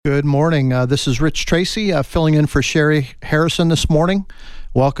Good morning. This is Rich Tracy filling in for Sherry Harrison this morning.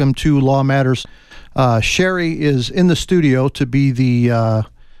 Welcome to Law Matters. Sherry is in the studio to be the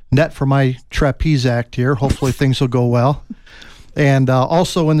net for my trapeze act here. Hopefully things will go well. And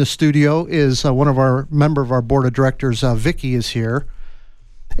also in the studio is one of our member of our board of directors, Vicki, is here.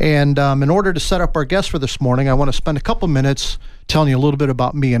 And in order to set up our guest for this morning, I want to spend a couple minutes telling you a little bit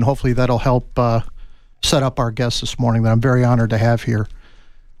about me, and hopefully that'll help set up our guest this morning that I'm very honored to have here.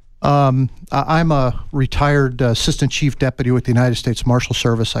 I'm a retired assistant chief deputy with the United States Marshal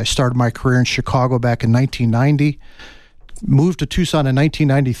Service. I started my career in Chicago back in 1990, moved to Tucson in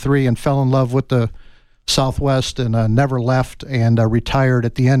 1993, and fell in love with the Southwest and never left, and retired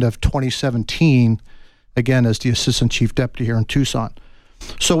at the end of 2017, again as the assistant chief deputy here in Tucson.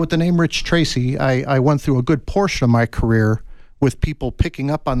 So with the name Rich Tracy, I went through a good portion of my career with people picking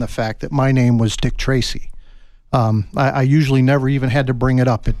up on the fact that my name was Dick Tracy. I usually never even had to bring it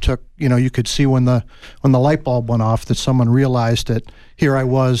up. It took, you could see when the light bulb went off that someone realized that here I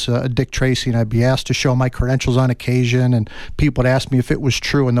was, Dick Tracy, and I'd be asked to show my credentials on occasion, and people would ask me if it was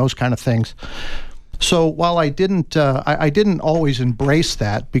true and those kind of things. So while I didn't always embrace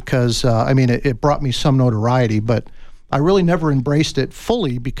that because, it brought me some notoriety, but I really never embraced it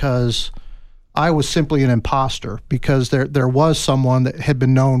fully because I was simply an imposter, because there was someone that had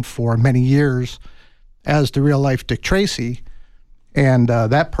been known for many years as the real-life Dick Tracy, and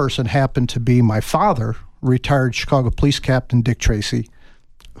that person happened to be my father, retired Chicago Police Captain Dick Tracy,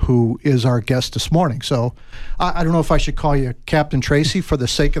 who is our guest this morning. So I don't know if I should call you Captain Tracy for the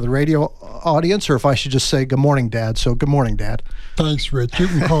sake of the radio audience, or if I should just say good morning, Dad. So good morning, Dad. Thanks, Rich. You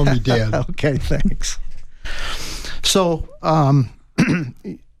can call me Dad. Okay, thanks. So,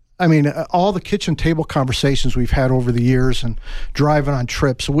 all the kitchen table conversations we've had over the years and driving on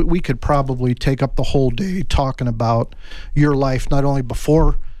trips, we could probably take up the whole day talking about your life, not only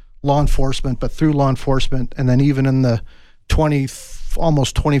before law enforcement, but through law enforcement, and then even in the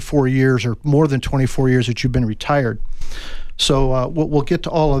almost 24 years or more than 24 years that you've been retired. So we'll get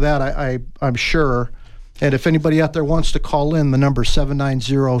to all of that, I'm sure. And if anybody out there wants to call in, the number is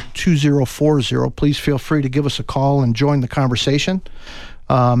 790-2040. Please feel free to give us a call and join the conversation.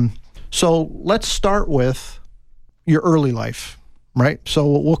 So let's start with your early life, right? So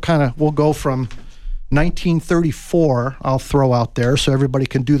we'll go from 1934, I'll throw out there so everybody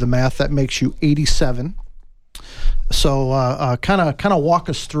can do the math. That makes you 87. So kind of walk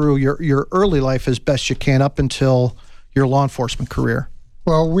us through your early life as best you can up until your law enforcement career.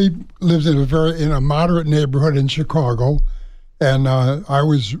 Well, we lived in a moderate neighborhood in Chicago, and I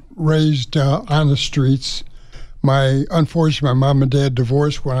was raised on the streets. Unfortunately, my mom and dad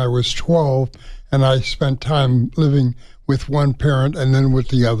divorced when I was 12, and I spent time living with one parent and then with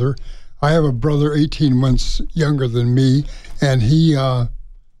the other. I have a brother 18 months younger than me, and he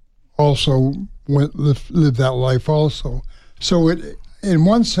also lived that life also. So in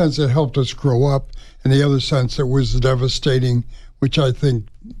one sense, it helped us grow up. In the other sense, it was devastating, which I think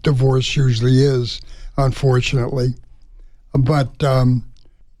divorce usually is, unfortunately. But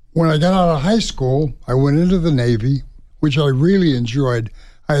when I got out of high school, I went into the Navy, which I really enjoyed.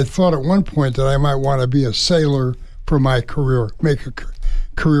 I had thought at one point that I might want to be a sailor for my career, make a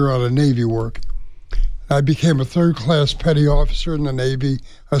career out of Navy work. I became a third-class petty officer in the Navy,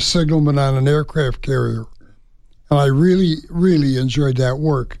 a signalman on an aircraft carrier. And I really, really enjoyed that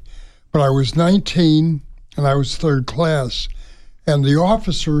work. But I was 19, and I was third class. And the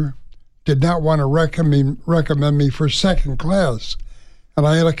officer did not want to recommend me for second class. And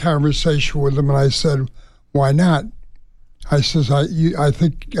I had a conversation with him, and I said, "Why not?" I says, I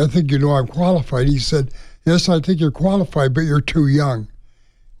think I'm qualified." He said, "Yes, I think you're qualified, but you're too young."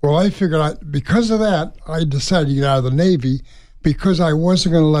 Well, I figured because of that, I decided to get out of the Navy because I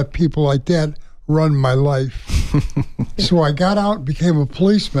wasn't going to let people like that run my life. So I got out, became a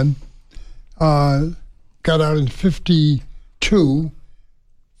policeman, got out in 52,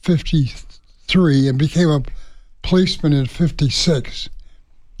 53, and became a policeman in 56.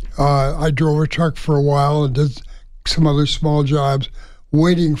 I drove a truck for a while and did some other small jobs,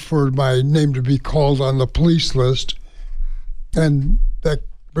 waiting for my name to be called on the police list. And that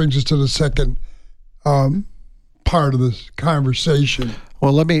brings us to the second part of this conversation.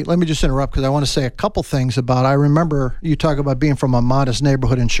 Well, let me just interrupt because I want to say a couple things about. I remember you talk about being from a modest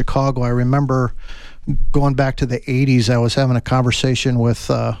neighborhood in Chicago. I remember going back to the 80s. I was having a conversation with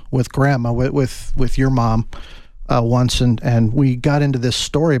Grandma, with your mom, once, and we got into this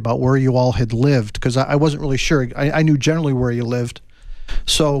story about where you all had lived because I wasn't really sure. I knew generally where you lived,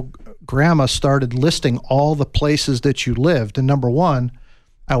 so Grandma started listing all the places that you lived. And number one,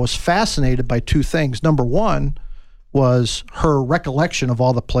 I was fascinated by two things. Number one, was her recollection of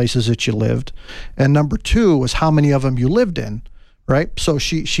all the places that you lived, and number two was how many of them you lived in, right? So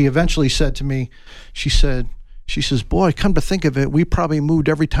she eventually said to me, she says, boy, come to think of it, we probably moved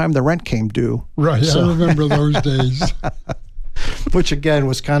every time the rent came due. Right, so, I remember those days. Which again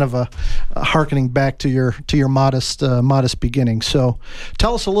was kind of a hearkening back to your modest beginning. So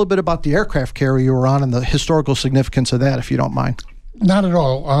tell us a little bit about the aircraft carrier you were on and the historical significance of that, if you don't mind. Not at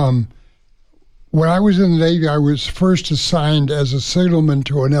all. When I was in the Navy, I was first assigned as a signalman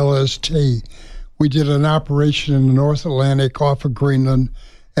to an LST. We did an operation in the North Atlantic off of Greenland,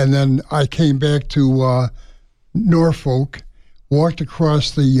 and then I came back to Norfolk, walked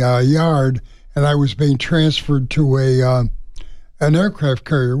across the yard, and I was being transferred to an aircraft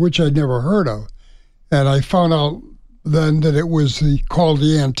carrier, which I'd never heard of. And I found out then that it was called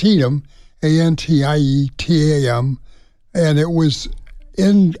the Antietam, Antietam, and it was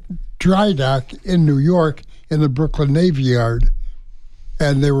in dry dock in New York in the Brooklyn Navy Yard.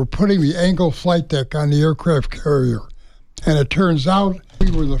 And they were putting the angled flight deck on the aircraft carrier. And it turns out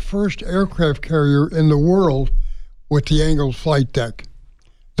we were the first aircraft carrier in the world with the angled flight deck.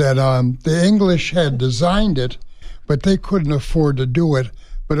 That the English had designed it, but they couldn't afford to do it.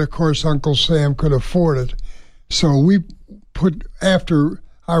 But of course, Uncle Sam could afford it. So we after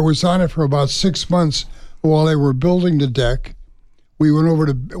I was on it for about 6 months while they were building the deck, we went over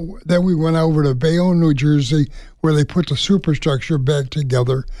to Bayonne, New Jersey, where they put the superstructure back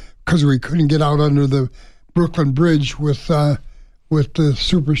together because we couldn't get out under the Brooklyn Bridge with the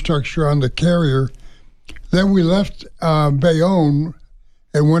superstructure on the carrier. Then we left Bayonne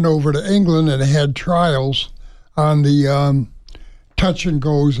and went over to England and had trials on the touch and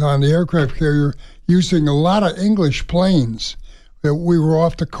goes on the aircraft carrier using a lot of English planes. We were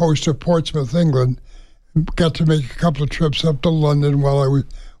off the coast of Portsmouth, England. Got to make a couple of trips up to London while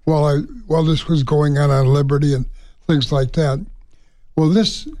this was going on Liberty and things like that. Well,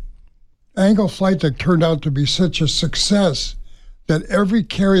 this angled flight deck turned out to be such a success that every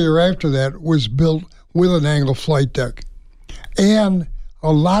carrier after that was built with an angled flight deck. And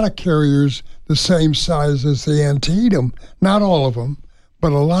a lot of carriers the same size as the Antietam, not all of them,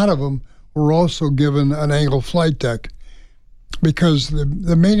 but a lot of them were also given an angled flight deck, because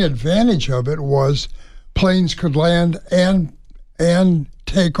the main advantage of it was planes could land and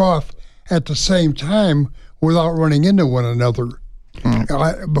take off at the same time without running into one another.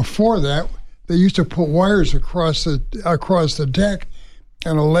 Before that, they used to put wires across the deck,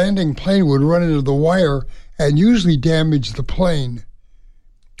 and a landing plane would run into the wire and usually damage the plane.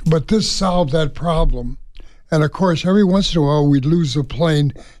 But this solved that problem. And of course, every once in a while, we'd lose a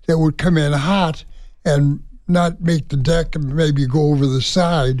plane that would come in hot and not make the deck and maybe go over the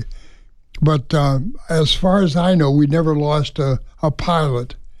side. But as far as I know, we never lost a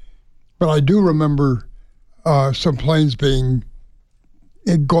pilot. But I do remember some planes being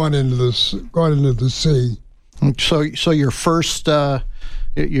gone into the sea. So your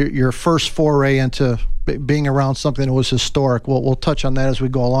first foray into being around something that was historic. We'll touch on that as we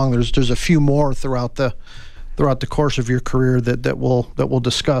go along. There's a few more throughout the course of your career that we'll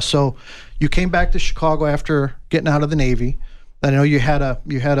discuss. So you came back to Chicago after getting out of the Navy. I know you had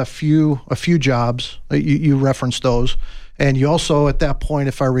a few jobs. You referenced those, and you also at that point,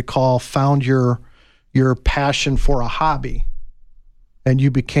 if I recall, found your passion for a hobby, and you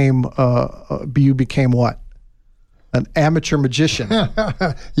became what? An amateur magician.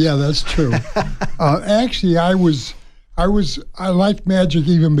 Yeah, that's true. Actually, I liked magic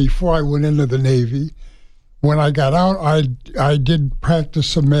even before I went into the Navy. When I got out, I did practice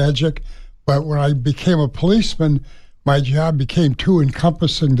some magic, but when I became a policeman, my job became too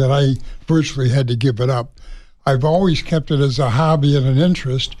encompassing that I virtually had to give it up. I've always kept it as a hobby and an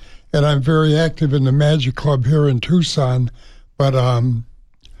interest, and I'm very active in the Magic Club here in Tucson, but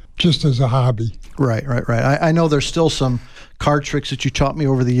just as a hobby. Right. I know there's still some card tricks that you taught me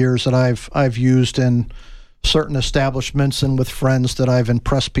over the years that I've used in certain establishments and with friends that I've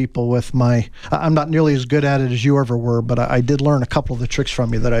impressed people with. I'm not nearly as good at it as you ever were, but I did learn a couple of the tricks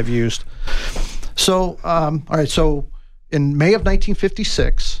from you that I've used. So, all right. So in May of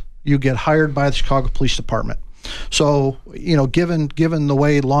 1956, you get hired by the Chicago Police Department. So, given the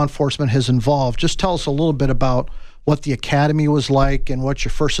way law enforcement has evolved, just tell us a little bit about what the academy was like and what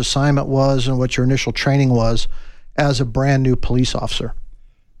your first assignment was and what your initial training was as a brand new police officer.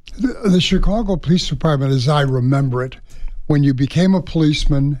 The Chicago Police Department, as I remember it, when you became a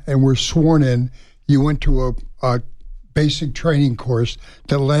policeman and were sworn in, you went to a basic training course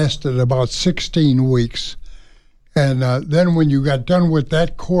that lasted about 16 weeks. And then when you got done with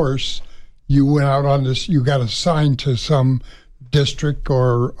that course, you went out on this, you got assigned to some district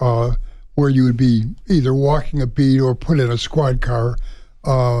or where you would be either walking a beat or put in a squad car,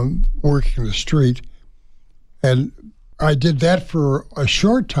 working the street. And I did that for a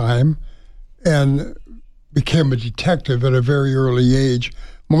short time and became a detective at a very early age,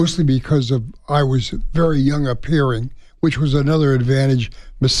 mostly because I was very young appearing, which was another advantage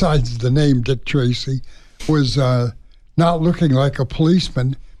besides the name Dick Tracy, was not looking like a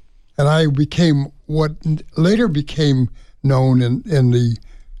policeman. And I became what later became known in the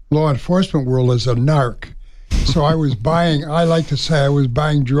law enforcement world as a narc. So I like to say I was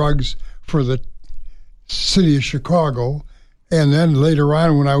buying drugs for the city of Chicago. And then later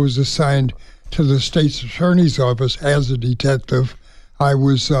on, when I was assigned to the state's attorney's office as a detective, I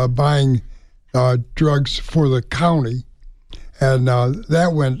was buying drugs for the county. And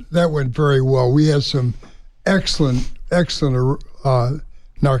that went very well. We had some excellent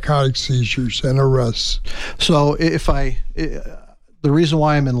narcotic seizures and arrests. So the reason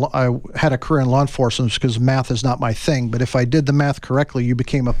why I had a career in law enforcement is because math is not my thing. But if I did the math correctly, you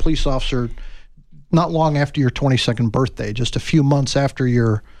became a police officer not long after your 22nd birthday, just a few months after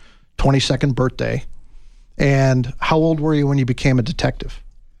your 22nd birthday. And how old were you when you became a detective?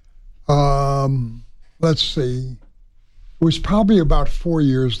 Let's see. It was probably about 4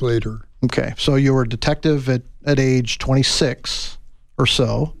 years later. Okay, so you were a detective at age 26 or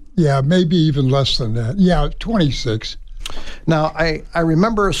so. Yeah, maybe even less than that. Yeah, 26. Now, I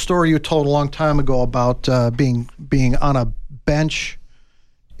remember a story you told a long time ago about being on a bench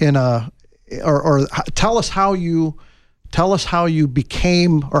in or tell us how you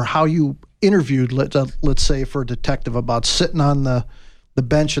became, or how you interviewed, let's say, for a detective, about sitting on the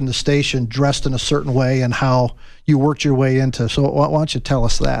bench in the station dressed in a certain way and how you worked your way into. So why don't you tell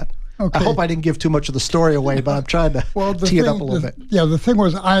us that? Okay. I hope I didn't give too much of the story away, but I'm trying to tee it up a little bit. Yeah, the thing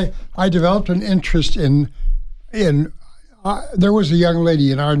was I developed an interest in there was a young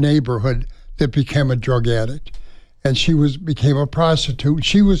lady in our neighborhood that became a drug addict, and she became a prostitute.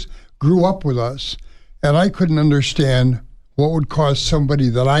 She grew up with us, and I couldn't understand what would cause somebody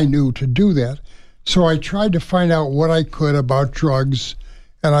that I knew to do that. So I tried to find out what I could about drugs,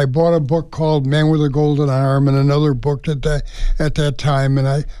 and I bought a book called Man with a Golden Arm and another book at that time, and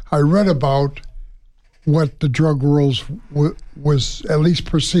I read about what the drug world was at least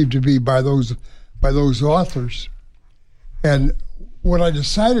perceived to be by those authors. And what I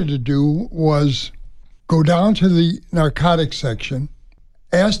decided to do was go down to the narcotics section,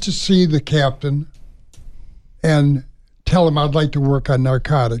 ask to see the captain, and tell him I'd like to work on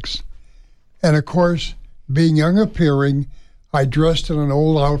narcotics. And of course, being young appearing, I dressed in an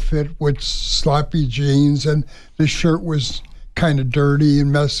old outfit with sloppy jeans, and the shirt was kind of dirty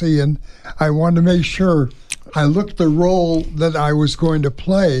and messy, and I wanted to make sure I looked the role that I was going to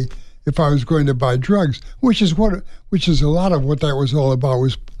play if I was going to buy drugs, which is a lot of what that was all about,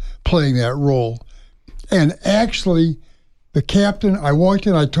 was playing that role. And actually, the captain, I walked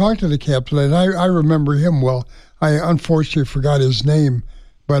in, I talked to the captain, and I remember him well. I unfortunately forgot his name,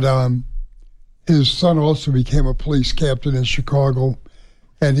 but his son also became a police captain in Chicago.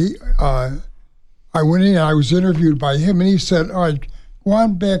 And I went in, and I was interviewed by him, and he said, all right, go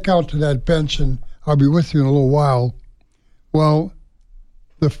on back out to that bench, and I'll be with you in a little while. Well,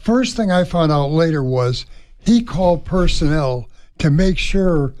 the first thing I found out later was he called personnel to make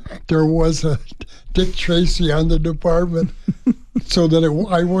sure there was a Dick Tracy on the department so that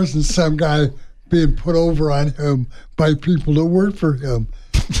I wasn't some guy being put over on him by people that worked for him.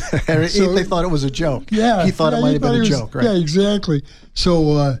 So, they thought it was a joke. Yeah. He thought it might have been a joke, right? Yeah, exactly.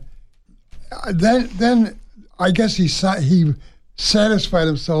 So then I guess he satisfied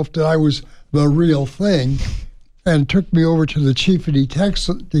himself that I was the real thing and took me over to the chief of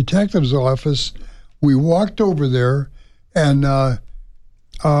detective's office. We walked over there, and then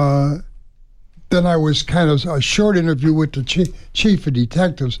I was kind of a short interview with the chief of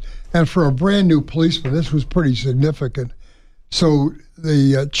detectives. And for a brand new policeman, this was pretty significant. So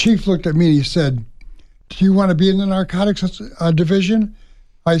the chief looked at me and he said, do you want to be in the narcotics division?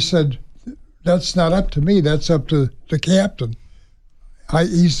 I said, that's not up to me. That's up to the captain.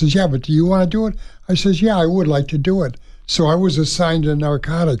 He says, yeah, but do you want to do it? I says, yeah, I would like to do it. So I was assigned to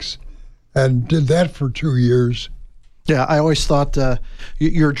narcotics and did that for 2 years. Yeah, I always thought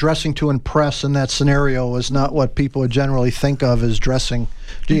you're dressing to impress in that scenario is not what people would generally think of as dressing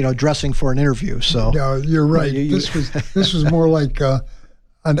for an interview. So yeah, you're right. This was more like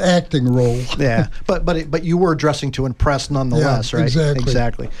an acting role. Yeah, but you were dressing to impress nonetheless, yeah, right?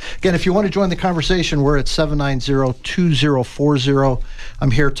 Exactly. Again, if you want to join the conversation, we're at 790-2040.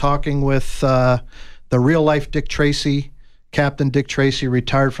 I'm here talking with the real life Dick Tracy, Captain Dick Tracy,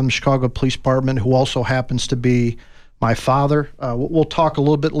 retired from the Chicago Police Department, who also happens to be my father. We'll talk a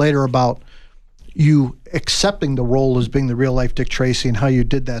little bit later about you accepting the role as being the real life Dick Tracy and how you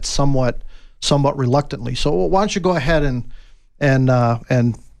did that somewhat reluctantly. So why don't you go ahead and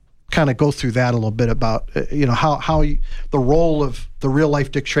kind of go through that a little bit about how the role of the real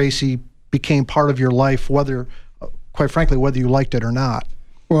life Dick Tracy became part of your life, whether, quite frankly, whether you liked it or not.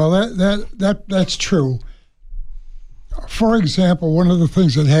 Well, that's true. For example, one of the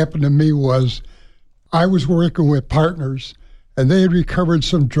things that happened to me was I was working with partners, and they had recovered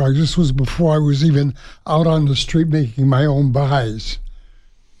some drugs. This was before I was even out on the street making my own buys.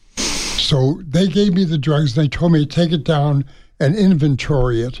 So they gave me the drugs, and they told me to take it down and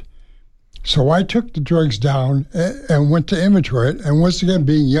inventory it. So I took the drugs down and went to inventory it. And once again,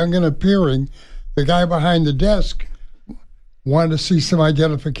 being young and appearing, the guy behind the desk wanted to see some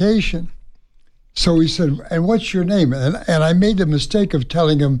identification. So he said, "And what's your name?" And I made the mistake of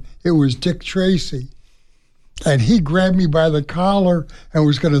telling him it was Dick Tracy. And he grabbed me by the collar and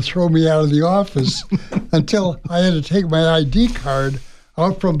was going to throw me out of the office until I had to take my ID card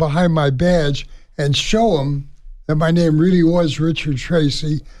out from behind my badge and show him that my name really was Richard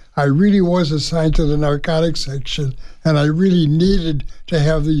Tracy. I really was assigned to the narcotics section, and I really needed to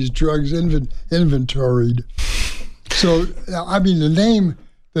have these drugs inventoried. So, I mean, the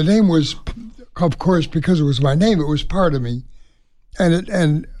name was, of course, because it was my name, it was part of me.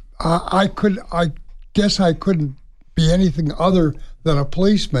 And I guess I couldn't be anything other than a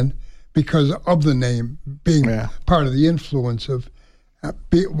policeman because of the name being part of the influence of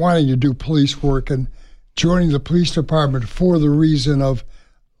wanting to do police work and joining the police department for the reason of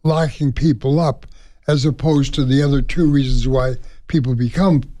locking people up, as opposed to the other two reasons why people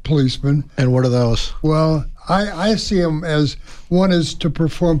become policemen. And what are those? Well, I see them as, one is to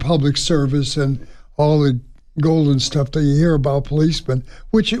perform public service and all the golden stuff that you hear about policemen,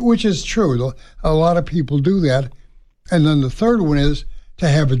 which is true. A lot of people do that. And then the third one is to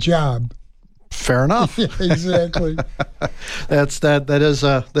have a job. Fair enough. Yeah, exactly. That is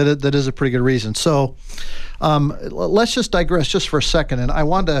a pretty good reason. So let's just digress just for a second. And I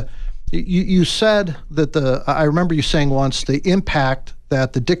wanted to, you said that I remember you saying once the impact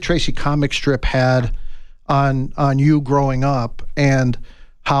that the Dick Tracy comic strip had on you growing up, and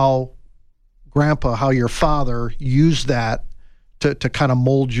how your father used that to kind of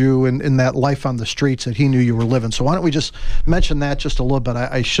mold you in that life on the streets that he knew you were living. So why don't we just mention that just a little bit?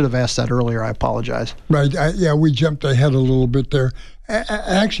 I should have asked that earlier. I apologize. Right. We jumped ahead a little bit there.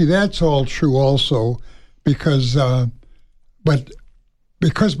 Actually, that's all true also, because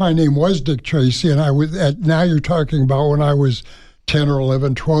my name was Dick Tracy, and now you're talking about when I was 10 or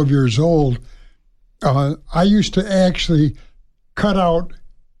 11, 12 years old, I used to actually cut out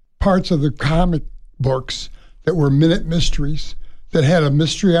parts of the comic books that were minute mysteries, that had a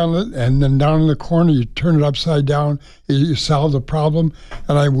mystery on it, and then down in the corner, you turn it upside down, you solve the problem,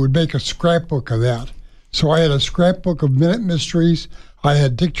 and I would make a scrapbook of that. So I had a scrapbook of minute mysteries. I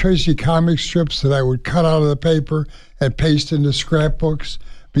had Dick Tracy comic strips that I would cut out of the paper and paste into scrapbooks,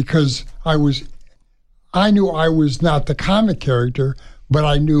 because I knew I was not the comic character, but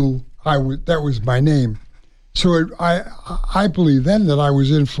I knew that was my name. So I believe then that I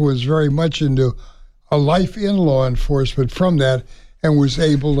was influenced very much into a life in law enforcement from that, and was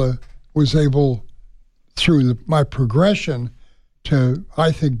able through my progression to,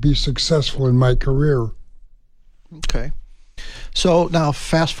 I think, be successful in my career. Okay. So now,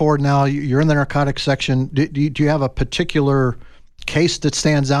 fast forward. Now you're in the narcotics section. Do you have a particular case that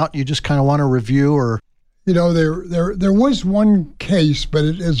stands out you just kind of want to review, or? There was one case, but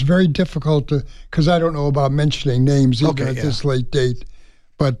it is very difficult because I don't know about mentioning names even at this late date.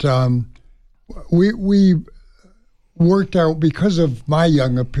 But we worked out, because of my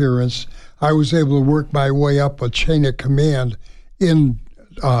young appearance, I was able to work my way up a chain of command in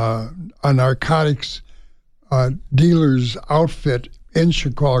a narcotics dealer's outfit in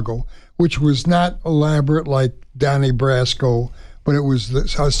Chicago, which was not elaborate like Donnie Brasco, but it was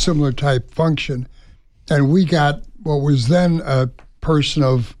a similar type function. And we got what was then a person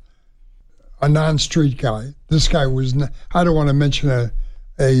of a non-street guy. This guy was, I don't want to mention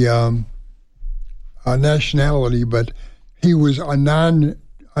a nationality, but he was a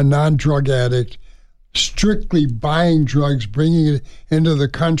non-drug addict, strictly buying drugs, bringing it into the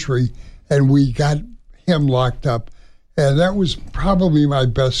country, and we got him locked up. And that was probably my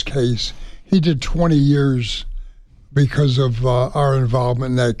best case. He did 20 years because of our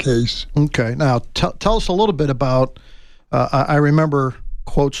involvement in that case. Okay. Now, tell us a little bit about, I remember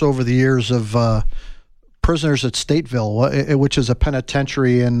quotes over the years of prisoners at Stateville, which is a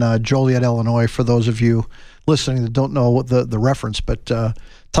penitentiary in Joliet, Illinois, for those of you listening that don't know the reference. But tell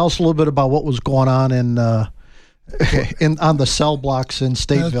us a little bit about what was going on on the cell blocks in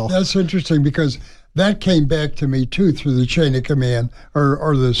Stateville. That's interesting because that came back to me too through the chain of command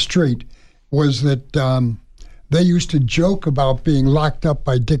or the street, was that they used to joke about being locked up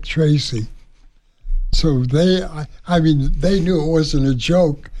by Dick Tracy. So they knew it wasn't a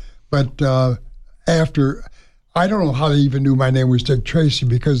joke, but after, I don't know how they even knew my name was Dick Tracy,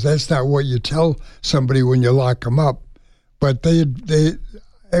 because that's not what you tell somebody when you lock them up. But it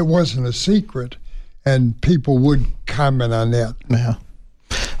wasn't a secret, and people would comment on that. Yeah.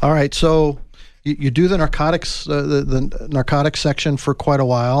 All right. So you do the narcotics, the narcotics section for quite a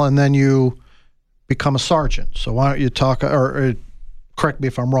while, and then you become a sergeant. So why don't you talk, or correct me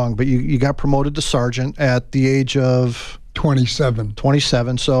if I'm wrong, but you got promoted to sergeant at the age of 27.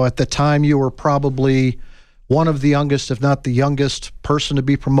 27. So at the time you were probably one of the youngest, if not the youngest person to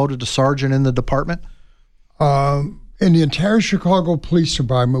be promoted to sergeant in the department? In the entire Chicago Police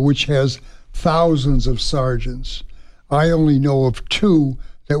Department, which has thousands of sergeants, I only know of 2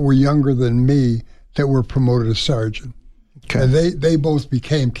 that were younger than me that were promoted to sergeant. Okay. And they both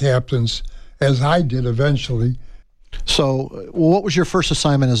became captains, as I did eventually. So what was your first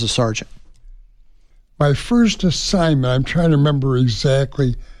assignment as a sergeant? My first assignment, I'm trying to remember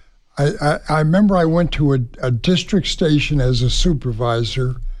exactly. I remember I went to a district station as a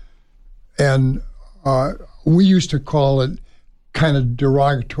supervisor, and we used to call it kind of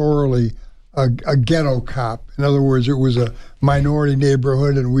derogatorily a ghetto cop. In other words, it was a minority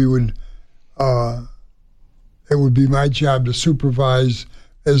neighborhood, and it would be my job to supervise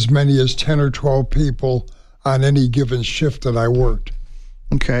as many as 10 or 12 people on any given shift that I worked.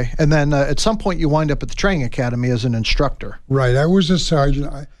 Okay. And then at some point you wind up at the training academy as an instructor. Right. I was a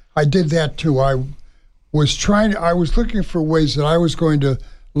sergeant. I did that too. I was looking for ways that I was going to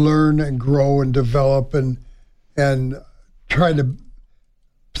learn and grow and develop and try to,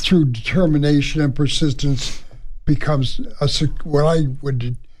 through determination and persistence, becomes what I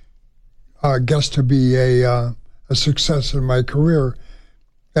would guess to be a success in my career.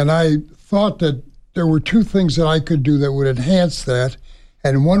 And I thought that there were 2 things that I could do that would enhance that,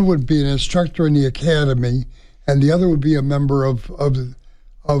 and one would be an instructor in the academy, and the other would be a member of the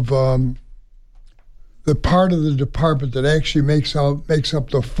part of the department that actually makes up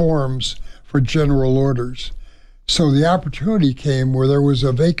the forms for general orders. So the opportunity came where there was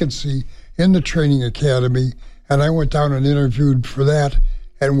a vacancy in the training academy, and I went down and interviewed for that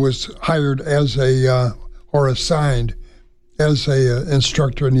and was hired as assigned as a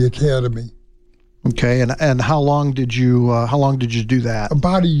instructor in the academy. Okay, and how long did you do that?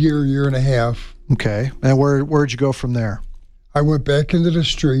 About a year and a half. Okay, and where'd you go from there? I went back into the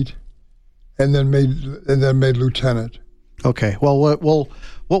street, and then made lieutenant. Okay, well, what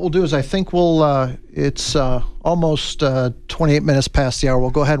we'll do is I think it's almost 28 minutes past the hour.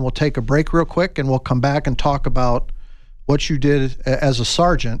 We'll go ahead and we'll take a break real quick, and we'll come back and talk about what you did as a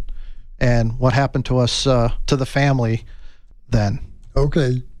sergeant and what happened to us, to the family then.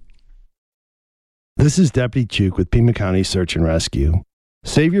 Okay. This is Deputy Chuk with Pima County Search and Rescue.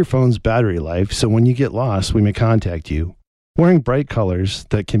 Save your phone's battery life so when you get lost, we may contact you. Wearing bright colors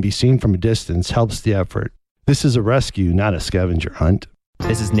that can be seen from a distance helps the effort. This is a rescue, not a scavenger hunt.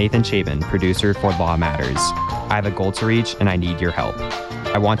 This is Nathan Chabin, producer for Law Matters. I have a goal to reach and I need your help.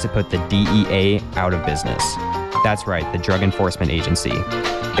 I want to put the DEA out of business. That's right, the Drug Enforcement Agency.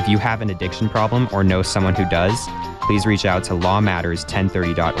 If you have an addiction problem or know someone who does, please reach out to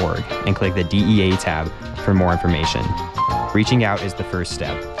lawmatters1030.org and click the DEA tab for more information. Reaching out is the first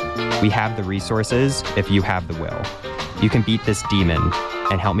step. We have the resources if you have the will. You can beat this demon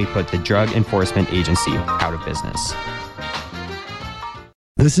and help me put the Drug Enforcement Agency out of business.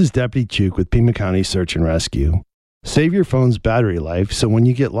 This is Deputy Chuk with Pima County Search and Rescue. Save your phone's battery life so when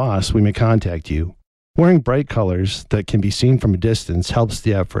you get lost, we may contact you. Wearing bright colors that can be seen from a distance helps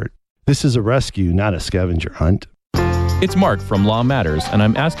the effort. This is a rescue, not a scavenger hunt. It's Mark from Law Matters, and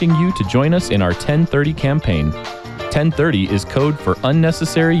I'm asking you to join us in our 1030 campaign. 1030 is code for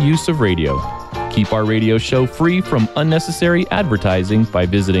unnecessary use of radio. Keep our radio show free from unnecessary advertising by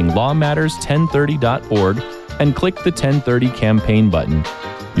visiting lawmatters1030.org and click the 1030 campaign button.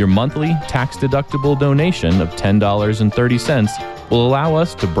 Your monthly tax-deductible donation of $10.30 will allow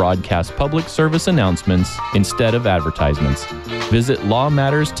us to broadcast public service announcements instead of advertisements. Visit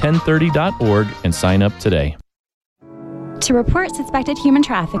lawmatters1030.org and sign up today. To report suspected human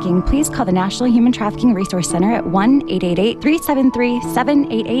trafficking, please call the National Human Trafficking Resource Center at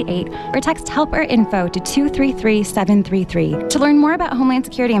 1-888-373-7888 or text HELP or INFO to 233-733. To learn more about Homeland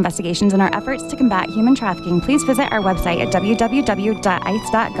Security investigations and our efforts to combat human trafficking, please visit our website at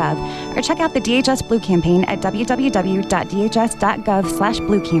www.ice.gov or check out the DHS Blue Campaign at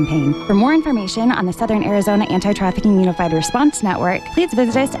www.dhs.gov/bluecampaign. For more information on the Southern Arizona Anti-Trafficking Unified Response Network, please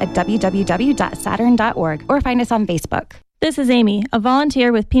visit us at www.saturn.org or find us on Facebook. This is Amy, a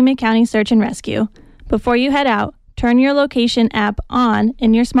volunteer with Pima County Search and Rescue. Before you head out, turn your location app on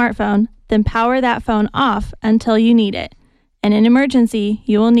in your smartphone, then power that phone off until you need it. In an emergency,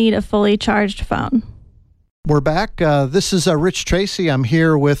 you will need a fully charged phone. We're back. This is Rich Tracy. I'm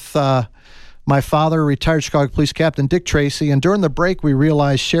here with my father, retired Chicago Police Captain Dick Tracy. And during the break, we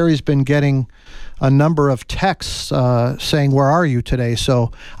realized Sherry's been getting a number of texts saying, "Where are you today?"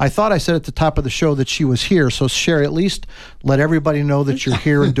 So I thought I said at the top of the show that she was here. So Sherry, at least let everybody know that you're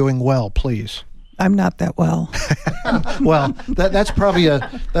here and doing well, please. I'm not that well. Well, that's probably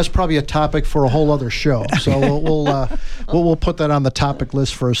a topic for a whole other show. So we'll put that on the topic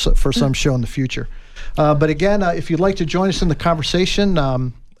list for some show in the future. But again, if you'd like to join us in the conversation,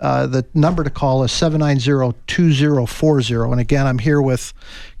 the number to call is 790-2040. And again, I'm here with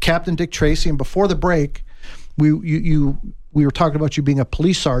Captain Dick Tracy. And before the break, we were talking about you being a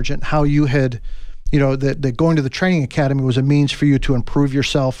police sergeant, how you had, that going to the training academy was a means for you to improve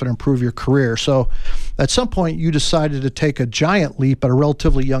yourself and improve your career. So at some point, you decided to take a giant leap at a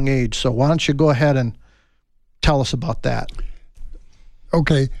relatively young age. So why don't you go ahead and tell us about that?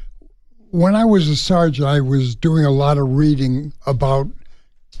 Okay. When I was a sergeant, I was doing a lot of reading about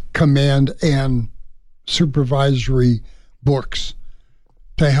command and supervisory books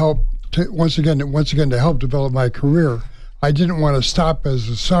to help once again to help develop my career. I didn't want to stop as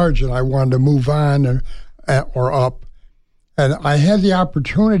a sergeant. I wanted to move on or up, and I had the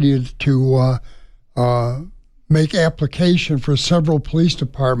opportunity to make application for several police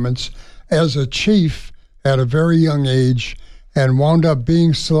departments as a chief at a very young age, and wound up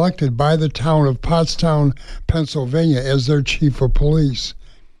being selected by the town of Pottstown, Pennsylvania, as their chief of police.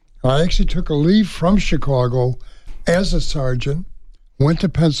 I actually took a leave from Chicago as a sergeant, went to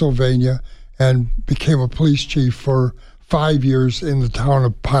Pennsylvania, and became a police chief for 5 years in the town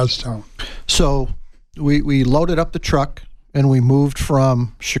of Pottstown. So we loaded up the truck and we moved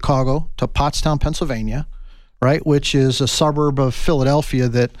from Chicago to Pottstown, Pennsylvania, right, which is a suburb of Philadelphia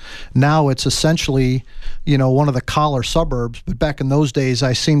that now it's essentially, one of the collar suburbs. But back in those days,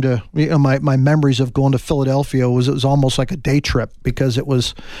 I seem to, my memories of going to Philadelphia it was almost like a day trip because it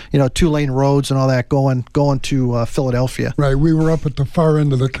was, 2-lane roads and all that going to Philadelphia. Right. We were up at the far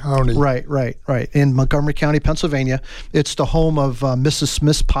end of the county. Right. In Montgomery County, Pennsylvania. It's the home of Mrs.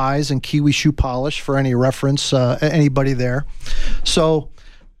 Smith's Pies and Kiwi Shoe Polish for any reference, anybody there. So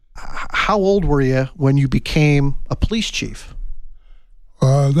how old were you when you became a police chief?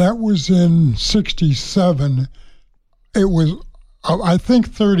 That was in 1967. It was, I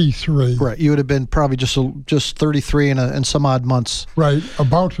think, 33. Right. You would have been probably just 33 and some odd months. Right.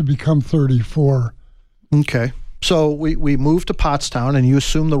 About to become 34. Okay. So we moved to Pottstown, and you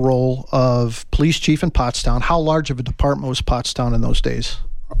assumed the role of police chief in Pottstown. How large of a department was Pottstown in those days?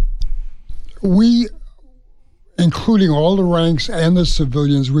 We, including all the ranks and the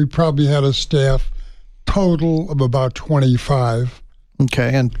civilians, we probably had a staff total of about 25.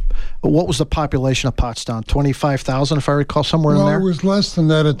 Okay, and what was the population of Pottstown? 25,000, if I recall, somewhere in there? Well, it was less than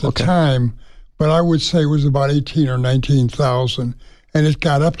that at the time, but I would say it was about 18 or 19,000, and it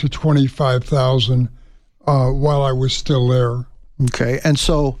got up to 25,000 while I was still there. Okay, and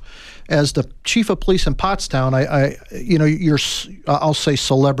so as the chief of police in Pottstown, I'll say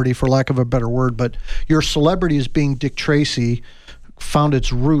celebrity for lack of a better word, but your celebrity as being Dick Tracy found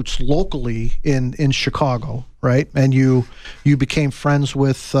its roots locally in Chicago, right? And you became friends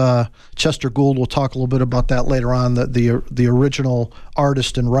with Chester Gould. We'll talk a little bit about that later on, the original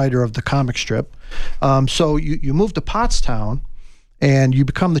artist and writer of the comic strip. So you moved to Pottstown, and you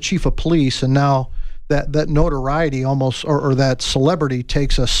become the chief of police, and now that notoriety almost, or that celebrity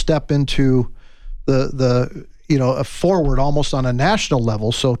takes a step into the a forward almost on a national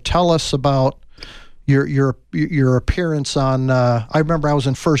level. So tell us about your appearance on, I remember I was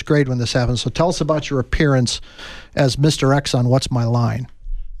in first grade when this happened, so tell us about your appearance as Mr. X on What's My Line.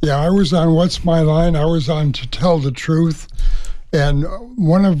 Yeah, I was on What's My Line. I was on To Tell the Truth. And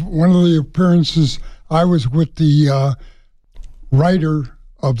one of the appearances, I was with the writer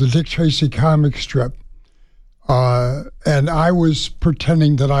of the Dick Tracy comic strip. And I was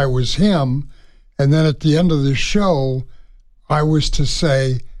pretending that I was him. And then at the end of the show, I was to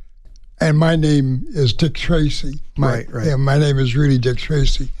say, and my name is Dick Tracy. Right. Yeah, my name is really Dick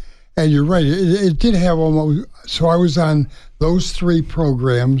Tracy. And you're right. It did have almost. So I was on those 3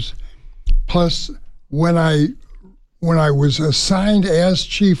 programs, plus when I was assigned as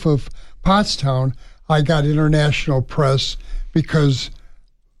chief of Pottstown, I got international press because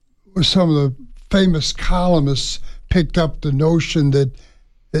some of the famous columnists picked up the notion that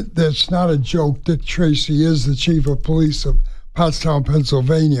that's not a joke. Dick Tracy is the chief of police of Pottstown,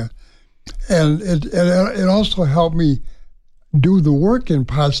 Pennsylvania. And it also helped me do the work in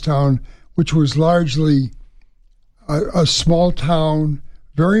Pottstown, which was largely a small town,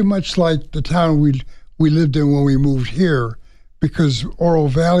 very much like the town we lived in when we moved here, because Oro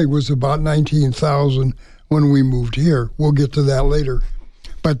Valley was about 19,000 when we moved here. We'll get to that later.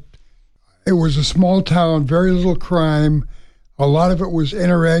 But it was a small town, very little crime. A lot of it was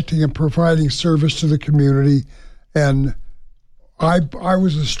interacting and providing service to the community. And I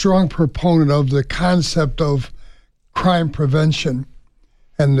was a strong proponent of the concept of crime prevention.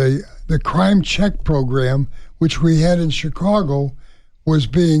 And the crime check program, which we had in Chicago, was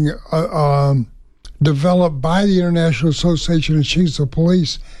being developed by the International Association of Chiefs of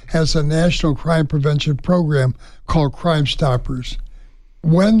Police as a national crime prevention program called Crime Stoppers.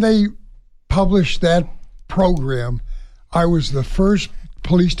 When they published that program, I was the first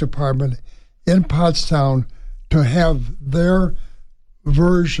police department in Pottstown to have their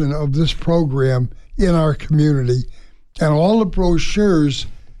version of this program in our community. And all the brochures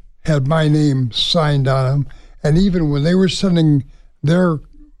had my name signed on them. And even when they were sending their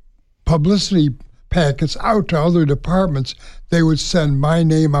publicity packets out to other departments, they would send my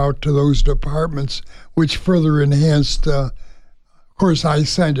name out to those departments, which further enhanced, of course, I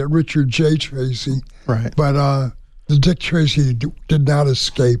signed it Richard J. Tracy. Right. But the Dick Tracy did not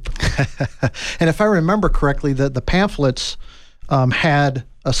escape. And if I remember correctly, the pamphlets had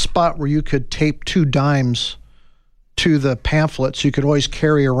a spot where you could tape 2 dimes to the pamphlets. You could always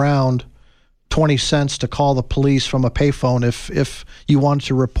carry around 20 cents to call the police from a payphone if you wanted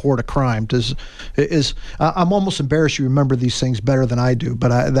to report a crime. I'm almost embarrassed you remember these things better than I do,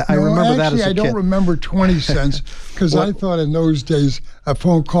 but I remember that as a kid. I don't remember 20 cents because I thought in those days a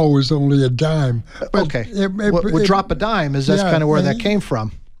phone call was only a dime. But okay. Would drop a dime that's kind of where that came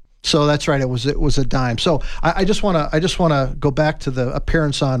from. So that's right. It was a dime. So I just want to go back to the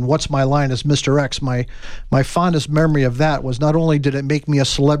appearance on What's My Line as Mr. X. My fondest memory of that was not only did it make me a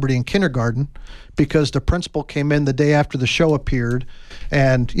celebrity in kindergarten, because the principal came in the day after the show appeared,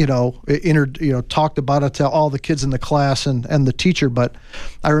 and talked about it to all the kids in the class and the teacher. But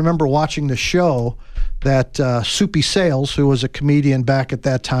I remember watching the show that Soupy Sales, who was a comedian back at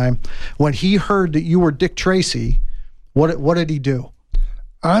that time, when he heard that you were Dick Tracy, what did he do?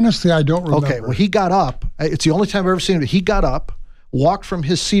 Honestly, I don't remember. Okay, well, he got up. It's the only time I've ever seen him. He got up, walked from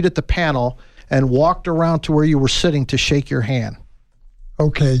his seat at the panel, and walked around to where you were sitting to shake your hand.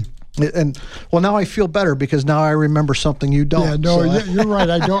 Okay. And well, now I feel better because now I remember something you don't. Yeah, no, you're right.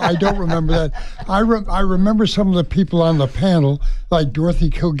 I don't remember that. I remember some of the people on the panel, like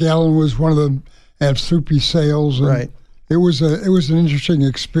Dorothy Kilgallen was one of them, and Soupy Sales. And right. It was an interesting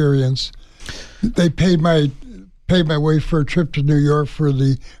experience. They paid my way for a trip to New York for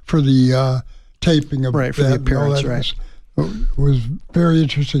the taping of right, for the appearance. Right, it was a very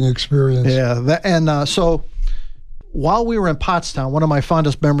interesting experience. Yeah, so while we were in Pottstown, one of my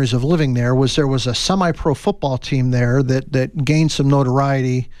fondest memories of living there was a semi-pro football team there that gained some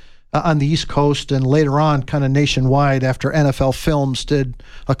notoriety on the East Coast and later on kind of nationwide after NFL Films did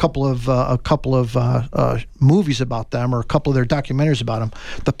a couple of movies about them, or a couple of their documentaries about them,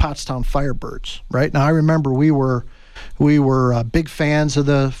 the Pottstown Firebirds. Right now, I remember we were big fans of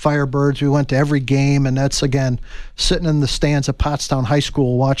the Firebirds. We went to every game, and that's again sitting in the stands at Pottstown High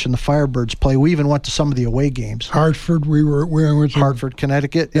School watching the Firebirds play. We even went to some of the away games. Hartford, we went to Hartford,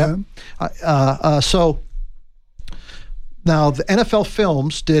 Connecticut. Yeah. So. Now, the NFL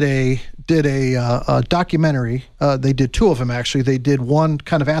Films did a documentary. They did 2 of them, actually. They did one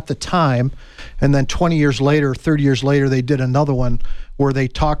kind of at the time, and then 20 years later, 30 years later, they did another one where they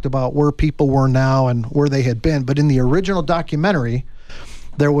talked about where people were now and where they had been. But in the original documentary,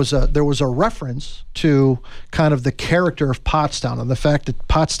 there was a reference to kind of the character of Pottstown and the fact that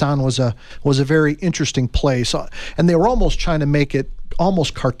Pottstown was a very interesting place. And they were almost trying to make it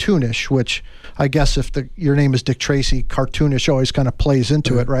almost cartoonish, which I guess if your name is Dick Tracy, cartoonish always kind of plays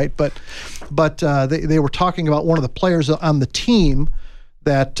into it, right? But they were talking about one of the players on the team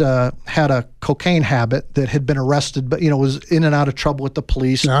that had a cocaine habit, that had been arrested, but was in and out of trouble with the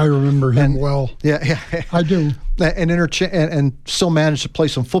police. Yeah, I remember him well. Yeah, I do. And still managed to play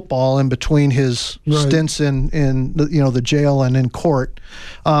some football in between his stints in the jail and in court.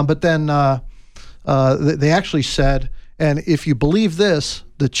 But then they actually said, and if you believe this,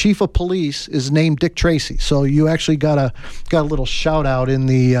 the chief of police is named Dick Tracy. So you actually got a little shout out in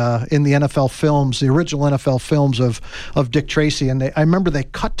the NFL films, the original NFL films of Dick Tracy. And I remember they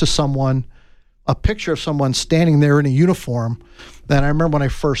cut to a picture of someone standing there in a uniform. And I remember when I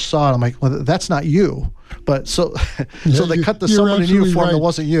first saw it, I'm like, well, that's not you. But so they cut to someone in a uniform that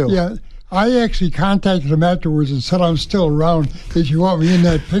wasn't you. Yeah. I actually contacted him afterwards and said, I'm still around. If you want me in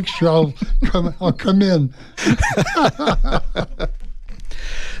that picture, I'll come in.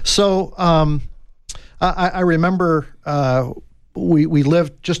 So I remember we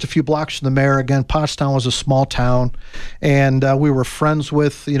lived just a few blocks from the mayor. Again, Pottstown was a small town, and we were friends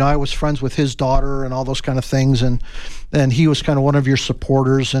with, I was friends with his daughter and all those kind of things, and he was kind of one of your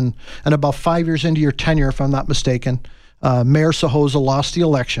supporters. And about 5 years into your tenure, if I'm not mistaken, Mayor Sahoza lost the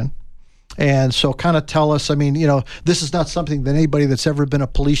election. And so kind of tell us, this is not something that anybody that's ever been a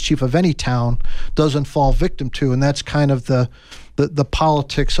police chief of any town doesn't fall victim to, and that's kind of the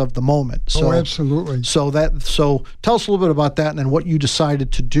politics of the moment. So, absolutely. So tell us a little bit about that and then what you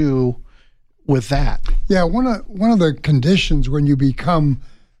decided to do with that. Yeah, one of the conditions when you become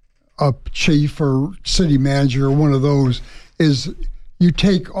a chief or city manager or one of those is you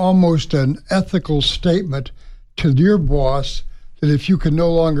take almost an ethical statement to your boss that if you can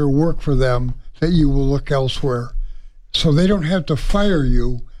no longer work for them, that you will look elsewhere. So they don't have to fire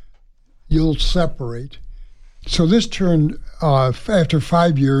you, you'll separate. So this turned, after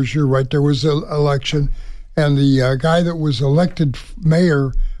 5 years, you're right, there was an election, and the guy that was elected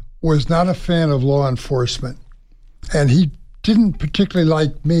mayor was not a fan of law enforcement, and he didn't particularly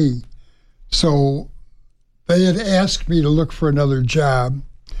like me. So they had asked me to look for another job.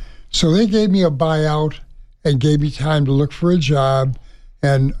 So they gave me a buyout and gave me time to look for a job,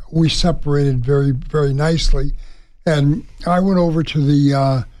 and we separated very, very nicely. And I went over to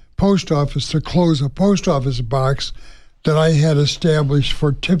the post office to close a post office box that I had established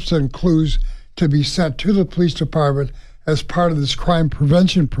for tips and clues to be sent to the police department as part of this crime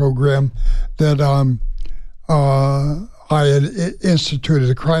prevention program that I had instituted,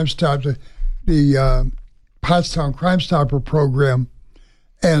 the Crime Stop, the Pottstown Crime Stopper program.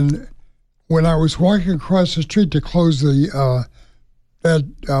 And when I was walking across the street to close the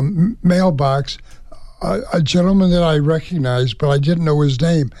mailbox, a gentleman that I recognized, but I didn't know his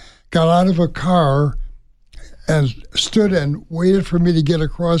name, got out of a car and stood and waited for me to get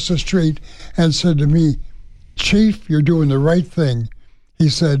across the street and said to me, "Chief, you're doing the right thing." He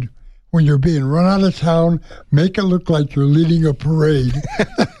said, "When you're being run out of town, make it look like you're leading a parade."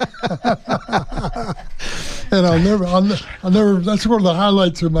 And I'll never, that's one of the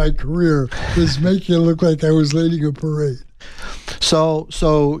highlights of my career, is making it look like I was leading a parade. So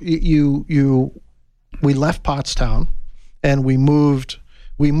we left Pottstown and we moved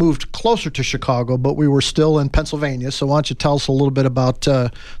closer to Chicago, but we were still in Pennsylvania. So why don't you tell us a little bit about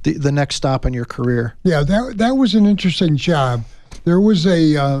the next stop in your career? Yeah, that was an interesting job. There was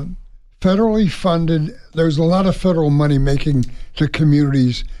a federally funded, there's a lot of federal money making to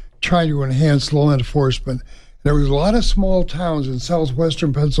communities trying to enhance law enforcement. There was a lot of small towns in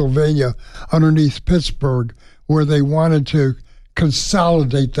southwestern Pennsylvania underneath Pittsburgh where they wanted to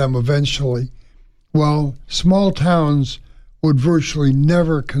consolidate them eventually. Well, small towns would virtually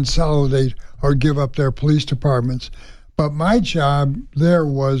never consolidate or give up their police departments. But my job there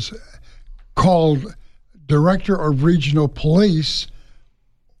was called Director of Regional Police,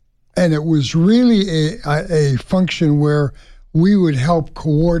 and it was really a function where we would help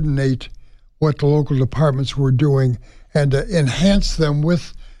coordinate what the local departments were doing and to enhance them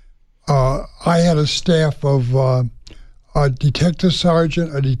with, I had a staff of a detective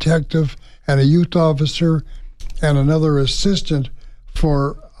sergeant, a detective, and a youth officer, and another assistant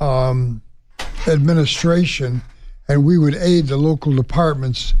for administration, and we would aid the local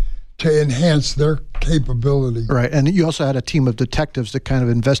departments to enhance their capability. Right, and you also had a team of detectives that kind of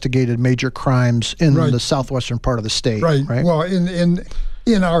investigated major crimes in the southwestern part of the state. Right. Well,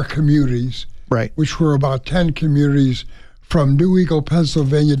 in our communities, right, which were about 10 communities from New Eagle,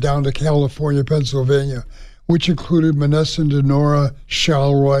 Pennsylvania, down to California, Pennsylvania, which included Monessen, Donora,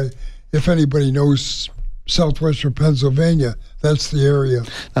 Charleroi. If anybody knows southwestern Pennsylvania, that's the area.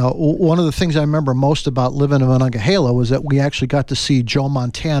 Now, one of the things I remember most about living in Monongahela was that we actually got to see Joe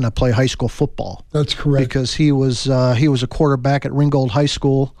Montana play high school football. That's correct. Because he was a quarterback at Ringgold High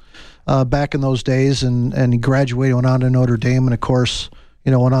School back in those days, and he graduated, went on to Notre Dame, and of course,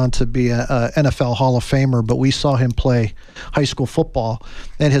 went on to be a NFL Hall of Famer, but we saw him play high school football.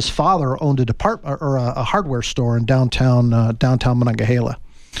 And his father owned a hardware store in downtown Monongahela.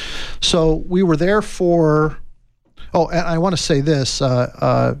 So we were there for. Oh, and I want to say this: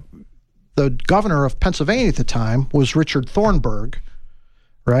 the governor of Pennsylvania at the time was Richard Thornburg,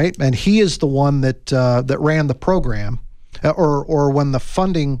 right? And he is the one that ran the program, or when the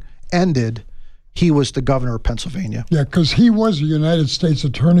funding ended. He was the governor of Pennsylvania. Yeah, because he was a United States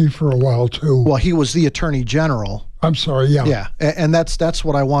attorney for a while too. Well, he was the attorney general. I'm sorry. Yeah. Yeah, and that's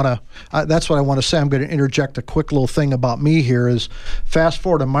what I want to say. I'm going to interject a quick little thing about me here. Is fast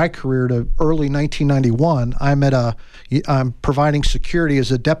forward in my career to early 1991. I'm providing security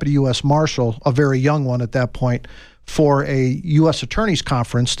as a deputy U.S. Marshal, a very young one at that point, for a U.S. Attorney's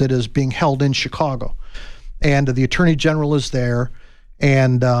Conference that is being held in Chicago, and the attorney general is there.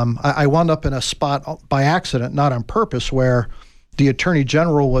 And I wound up in a spot by accident, not on purpose, where the attorney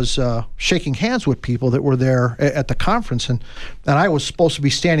general was shaking hands with people that were there at the conference. And I was supposed to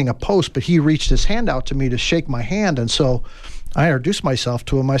be standing a post, but he reached his hand out to me to shake my hand. And so I introduced myself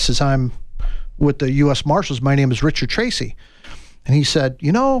to him. I says, I'm with the U.S. Marshals. My name is Richard Tracy. And he said,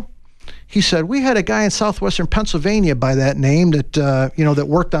 we had a guy in southwestern Pennsylvania by that name that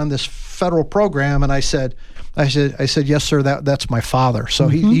worked on this federal program. And I said, yes, sir, that's my father. So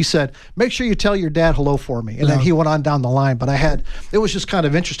he said, make sure you tell your dad hello for me. And then he went on down the line. But it was just kind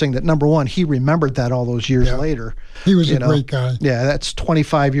of interesting that, number one, he remembered that all those years later. He was a great guy. Yeah, that's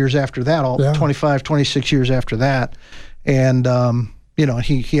 25 years after that, 25, 26 years after that. And,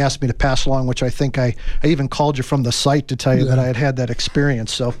 he asked me to pass along, which I think I even called you from the site to tell you that I had that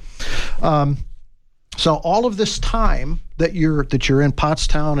experience. So, so all of this time that you're in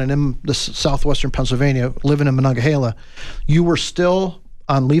Pottstown and in the southwestern Pennsylvania, living in Monongahela, you were still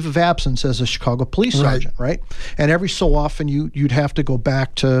on leave of absence as a Chicago police sergeant, right? And every so often you'd have to go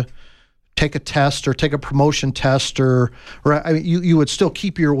back to take a test or take a promotion test, or you would still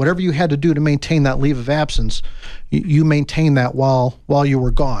keep your whatever you had to do to maintain that leave of absence. You maintained that while you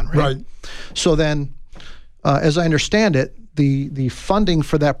were gone, right? So then, as I understand it, the funding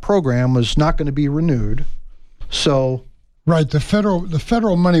for that program was not going to be renewed. So the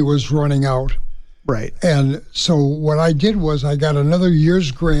federal money was running out. Right. And so what I did was I got another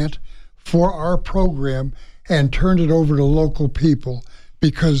year's grant for our program and turned it over to local people,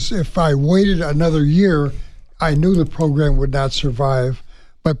 because if I waited another year, I knew the program would not survive.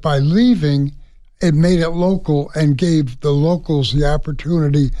 But by leaving, it made it local and gave the locals the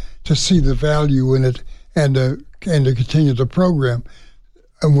opportunity to see the value in it and to continue the program.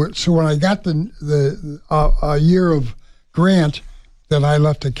 And so when I got a year of grant, then I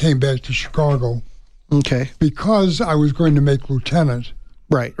left and came back to Chicago. Okay. Because I was going to make lieutenant.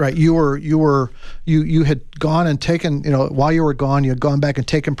 Right. You had gone and taken, while you were gone, you had gone back and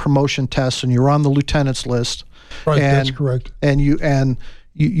taken promotion tests, and you were on the lieutenant's list. Right, that's correct. And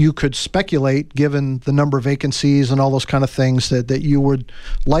you could speculate, given the number of vacancies and all those kind of things, that you would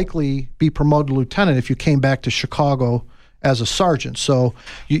likely be promoted to lieutenant if you came back to Chicago as a sergeant. So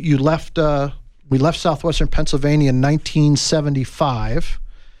you left. We left southwestern Pennsylvania in 1975.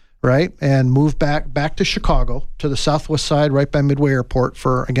 Right, and moved back to Chicago, to the southwest side, right by Midway Airport.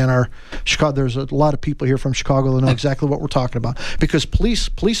 For again, our Chicago. There's a lot of people here from Chicago that know exactly what we're talking about, because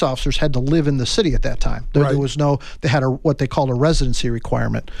police officers had to live in the city at that time. There was no. They had what they called a residency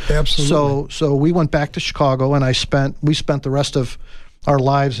requirement. Absolutely. So we went back to Chicago, and we spent the rest of our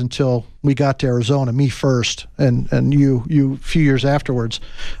lives until we got to Arizona. Me first, and you a few years afterwards.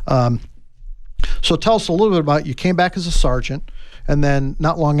 So tell us a little bit about, you came back as a sergeant. And then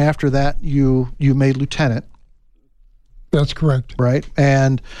not long after that, you made lieutenant. That's correct. Right.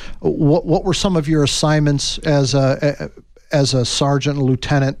 And what were some of your assignments as a sergeant and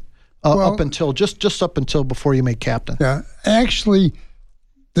lieutenant up until just up until before you made captain? Yeah, actually,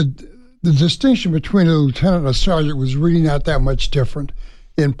 the distinction between a lieutenant and a sergeant was really not that much different.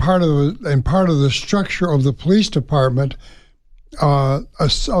 In part of the structure of the police department, a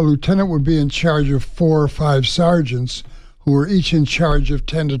lieutenant would be in charge of 4 or 5 sergeants, who were each in charge of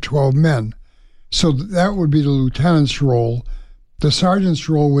 10 to 12 men. So that would be the lieutenant's role. The sergeant's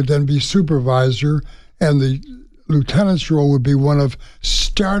role would then be supervisor, and the lieutenant's role would be one of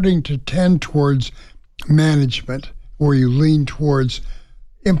starting to tend towards management, where you lean towards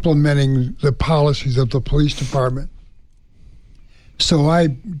implementing the policies of the police department. So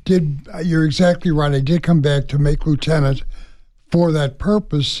you're exactly right, I did come back to make lieutenant for that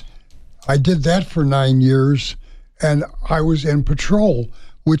purpose. I did that for 9 years. And I was in patrol,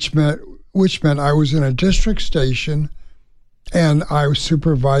 which meant I was in a district station, and I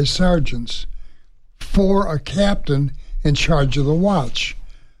supervised sergeants. For a captain, in charge of the watch,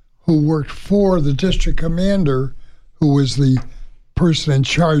 who worked for the district commander, who was the person in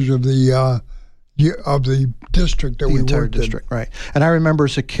charge of the district that we entire worked district, right? And I remember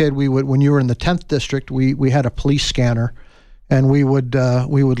as a kid, we would, when you were in the 10th district, we had a police scanner, and we would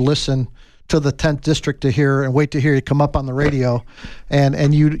listen to the 10th district to hear and wait to hear you come up on the radio,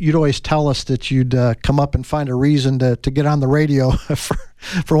 and you'd always tell us that you'd come up and find a reason to get on the radio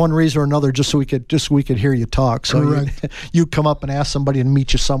for one reason or another, just so we could hear you talk. So you'd come up and ask somebody to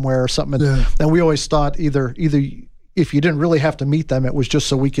meet you somewhere or something, and we always thought either if you didn't really have to meet them, it was just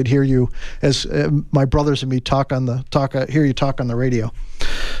so we could hear you, as my brothers and me hear you talk on the radio.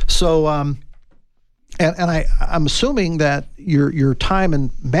 So. And I'm assuming that your time in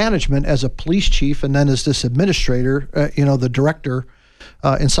management as a police chief and then as this administrator, the director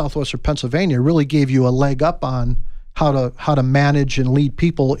in Southwestern Pennsylvania, really gave you a leg up on how to manage and lead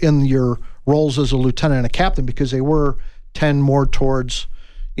people in your roles as a lieutenant and a captain, because they were tend more towards,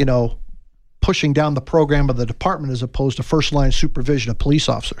 pushing down the program of the department as opposed to first line supervision of police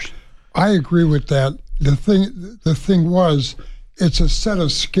officers. I agree with that. The thing was, it's a set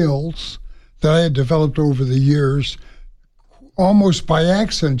of skills that I had developed over the years, almost by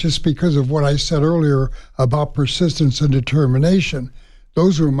accident, just because of what I said earlier about persistence and determination.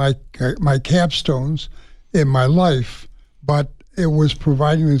 Those were my capstones in my life, but it was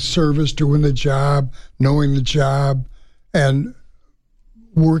providing the service, doing the job, knowing the job, and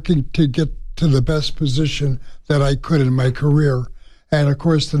working to get to the best position that I could in my career. And of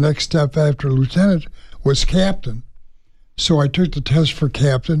course, the next step after lieutenant was captain. So I took the test for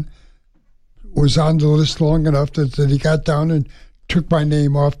captain, was on the list long enough that he got down and took my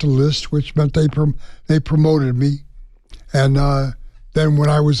name off the list, which meant they promoted me. And then when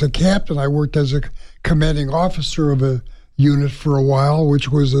I was a captain, I worked as a commanding officer of a unit for a while, which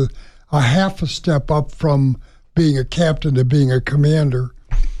was a half a step up from being a captain to being a commander.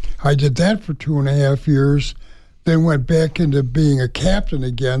 I did that for 2.5 years, then went back into being a captain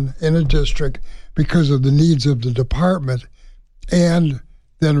again in a district because of the needs of the department, and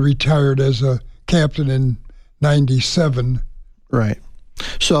then retired as a captain in 97. Right.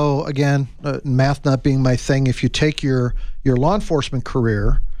 So again, math not being my thing, if you take your law enforcement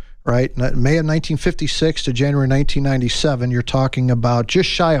career, right, May of 1956 to January 1997, you're talking about just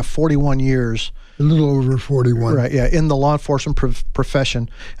shy of 41 years. A little over 41. Right, yeah, in the law enforcement profession,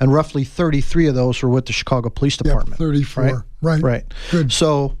 and roughly 33 of those were with the Chicago Police Department. 34. Right. Good.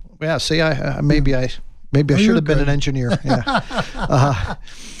 So, yeah, see, maybe I should have been an engineer. Yeah.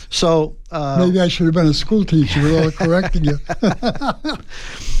 Maybe I should have been a school teacher without correcting you.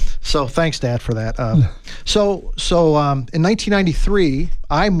 So thanks, Dad, for that. So in 1993,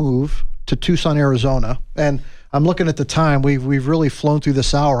 I moved to Tucson, Arizona, and I'm looking at the time. We've really flown through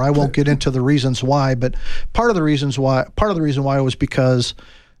this hour. I won't get into the reasons why, but part of the reason why was because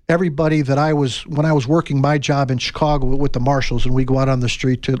everybody that when I was working my job in Chicago with the marshals, and we go out on the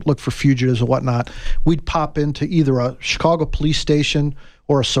street to look for fugitives and whatnot, we'd pop into either a Chicago police station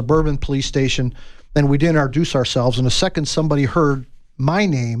or a suburban police station, and we'd introduce ourselves. And the second somebody heard my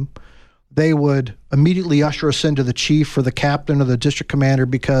name, they would immediately usher us into the chief or the captain or the district commander,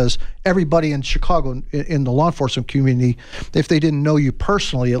 because everybody in Chicago, in the law enforcement community, if they didn't know you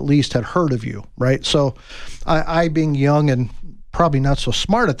personally, at least had heard of you, right? So I being young and probably not so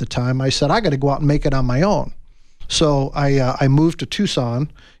smart at the time, I said, I got to go out and make it on my own. So I moved to Tucson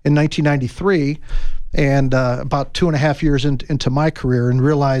in 1993, and about 2.5 years into my career, and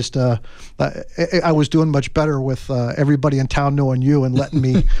realized I was doing much better with everybody in town knowing you and letting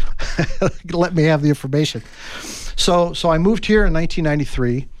me let me have the information. So I moved here in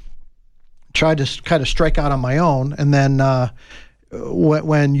 1993, tried to kind of strike out on my own, and then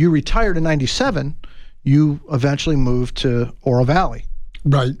when you retired in 97, you eventually moved to Oro Valley.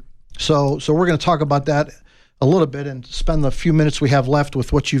 Right. So we're going to talk about that a little bit and spend the few minutes we have left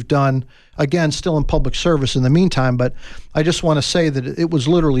with what you've done, again, still in public service in the meantime. But I just want to say that it was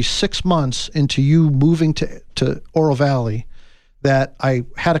literally 6 months into you moving to Oro Valley that I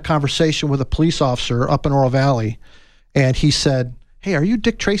had a conversation with a police officer up in Oro Valley, and he said, "Hey, are you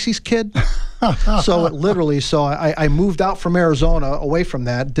Dick Tracy's kid?" So I moved out from Arizona, away from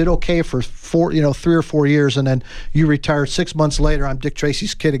that, did okay for 3 or 4 years, and then you retired 6 months later. I'm Dick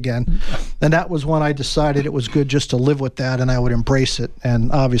Tracy's kid again, and that was when I decided it was good just to live with that, and I would embrace it,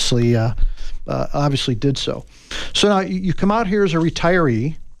 and obviously did so. So now you come out here as a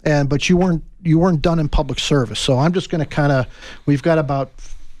retiree, but you weren't done in public service. So I'm just going to we've got about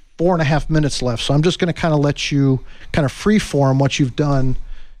 4.5 minutes left, so I'm just going to kind of let you kind of freeform what you've done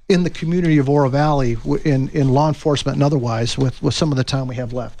in the community of Oro Valley in law enforcement and otherwise with some of the time we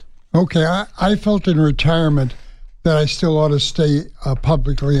have left. Okay, I felt in retirement that I still ought to stay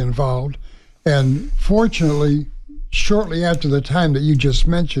publicly involved. And fortunately, shortly after the time that you just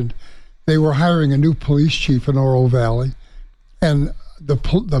mentioned, they were hiring a new police chief in Oro Valley. And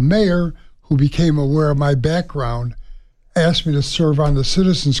the mayor, who became aware of my background, asked me to serve on the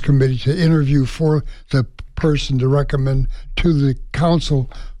Citizens Committee to interview for the person to recommend to the council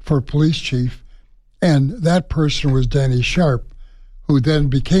for police chief. And that person was Danny Sharp, who then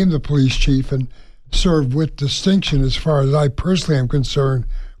became the police chief and served with distinction, as far as I personally am concerned,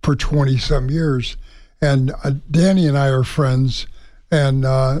 for 20-some years. And Danny and I are friends, and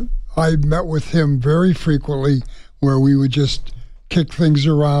I met with him very frequently, where we would just kick things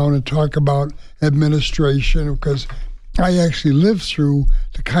around and talk about administration, because I actually lived through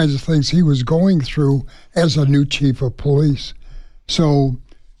the kinds of things he was going through as a new chief of police. So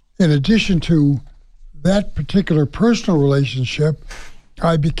in addition to that particular personal relationship,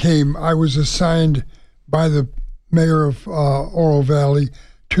 I was assigned by the mayor of Oro Valley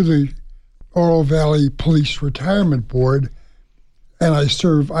to the Oro Valley Police Retirement Board, and I've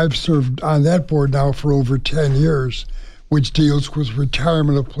served on that board now for over 10 years, which deals with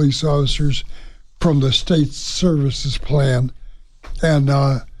retirement of police officers from the state services plan. And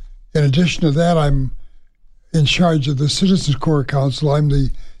in addition to that, I'm in charge of the Citizens Corps Council. I'm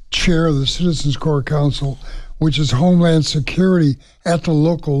the chair of the Citizens Corps Council, which is Homeland Security at the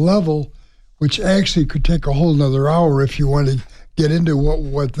local level, which actually could take a whole nother hour if you want to get into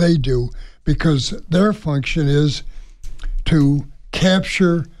what they do, because their function is to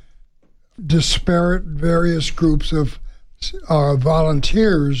capture disparate various groups of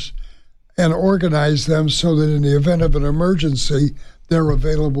volunteers and organize them so that in the event of an emergency, they're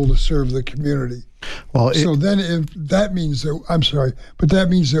available to serve the community. Well, so then that means that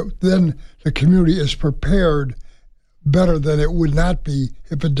then the community is prepared better than it would not be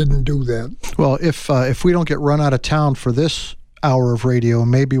if it didn't do that. Well, if we don't get run out of town for this hour of radio,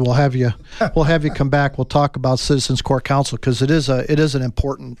 maybe we'll have you come back. We'll talk about Citizens Corps Council, because it is an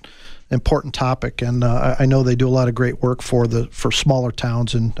important topic, and I know they do a lot of great work for smaller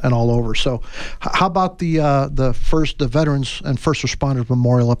towns and all over. So, how about the Veterans and First Responders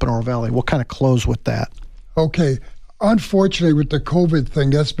Memorial up in Oro Valley? We'll kind of close with that. Okay. Unfortunately, with the COVID thing,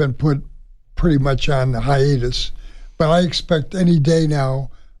 that's been put pretty much on hiatus. But I expect any day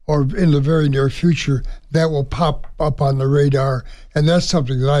now, or in the very near future, that will pop up on the radar, and that's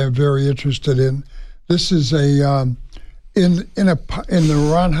something that I am very interested in. This is in the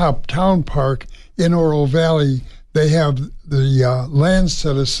Ron Hopp Town Park in Oro Valley. They have the land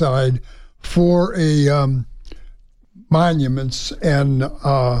set aside for monuments and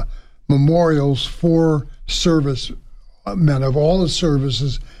memorials for servicemen of all the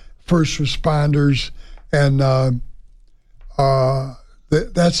services, first responders, and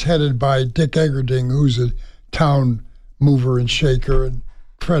that's headed by Dick Eggerding, who's a town mover and shaker, and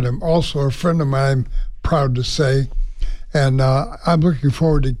also a friend of mine, I'm proud to say. And I'm looking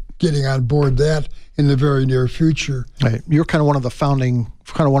forward to getting on board that in the very near future. Right. You're kind of one of the founding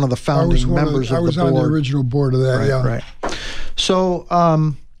members of the board. I was on the original board of that. Right, yeah. Right. So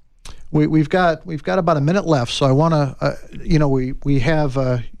we've got about a minute left. So I want to, we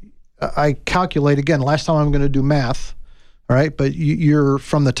have. I calculate again. Last time I'm going to do math. All right, but you're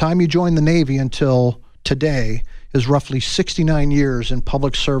from the time you joined the Navy until today is roughly 69 years in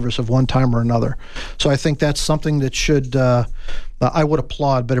public service of one time or another. So I think that's something that should, I would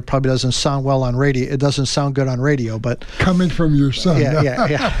applaud, but it probably doesn't sound well on radio. It doesn't sound good on radio, but... Coming from your son.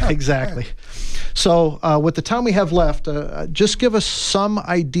 Yeah, exactly. So with the time we have left, just give us some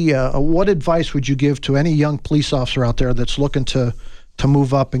idea. What advice would you give to any young police officer out there that's looking to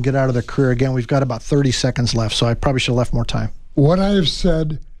move up and get out of their career? Again, we've got about 30 seconds left, so I probably should have left more time. What I have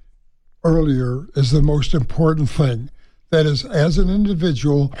said earlier is the most important thing. That is, as an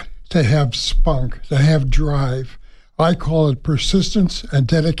individual, to have spunk, to have drive. I call it persistence and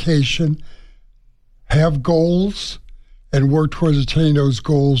dedication. Have goals and work towards attaining those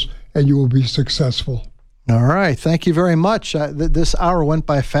goals, and you will be successful. All right. Thank you very much. This hour went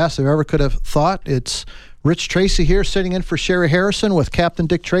by fast as I ever could have thought. It's Rich Tracy here, sitting in for Sherry Harrison with Captain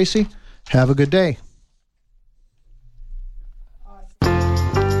Dick Tracy. Have a good day.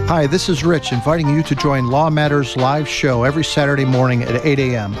 Hi, this is Rich, inviting you to join Law Matters live show every Saturday morning at 8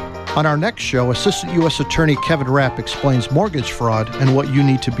 a.m. On our next show, Assistant U.S. Attorney Kevin Rapp explains mortgage fraud and what you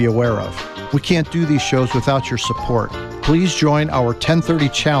need to be aware of. We can't do these shows without your support. Please join our 1030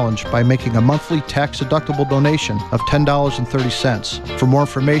 challenge by making a monthly tax-deductible donation of $10.30. For more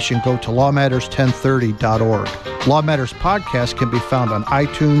information, go to lawmatters1030.org. Law Matters podcast can be found on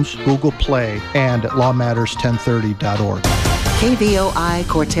iTunes, Google Play, and at lawmatters1030.org. KVOI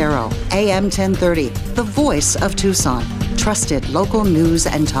Cortero, AM 1030, the voice of Tucson. Trusted local news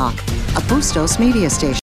and talk. A Bustos media station.